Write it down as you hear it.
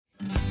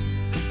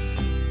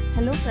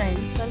Hello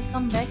friends,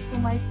 welcome back to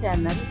my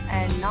channel,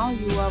 and now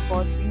you are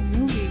watching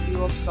new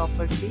video of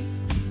property.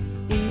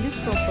 In this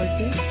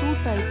property, two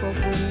type of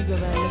room is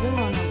available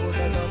on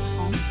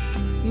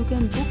agoda.com. You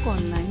can book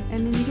online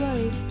and enjoy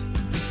it.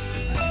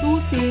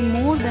 To see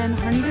more than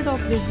 100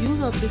 of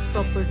reviews of this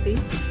property,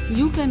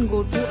 you can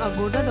go to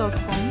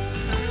agoda.com.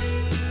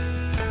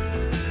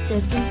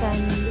 Check-in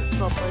time in this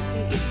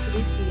property is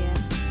 3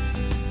 p.m.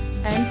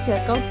 and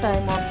check-out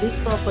time of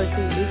this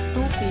property is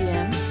 2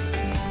 p.m.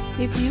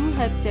 If you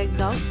have checked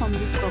out from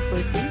this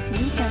property,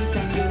 you can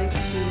send your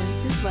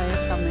experiences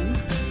via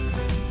comments.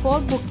 For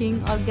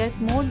booking or get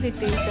more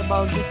details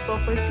about this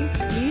property,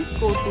 please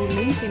go to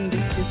link in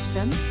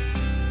description.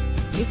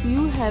 If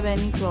you have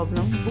any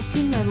problem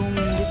booking a room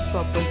in this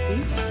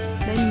property,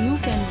 then you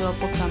can drop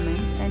a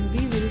comment and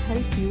we will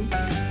help you.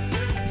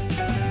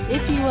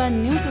 If you are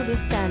new to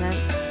this channel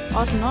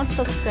or not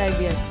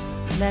subscribed yet,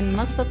 then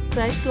must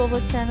subscribe to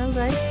our channel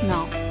right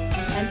now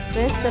and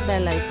press the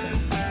bell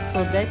icon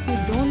so that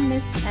you don't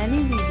miss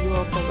any video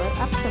of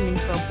our upcoming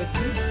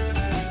property.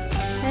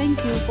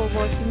 Thank you for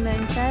watching the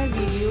entire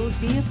video.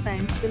 Dear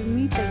friends, we'll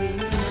meet again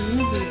in a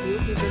new video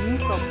with a new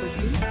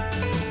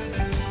property.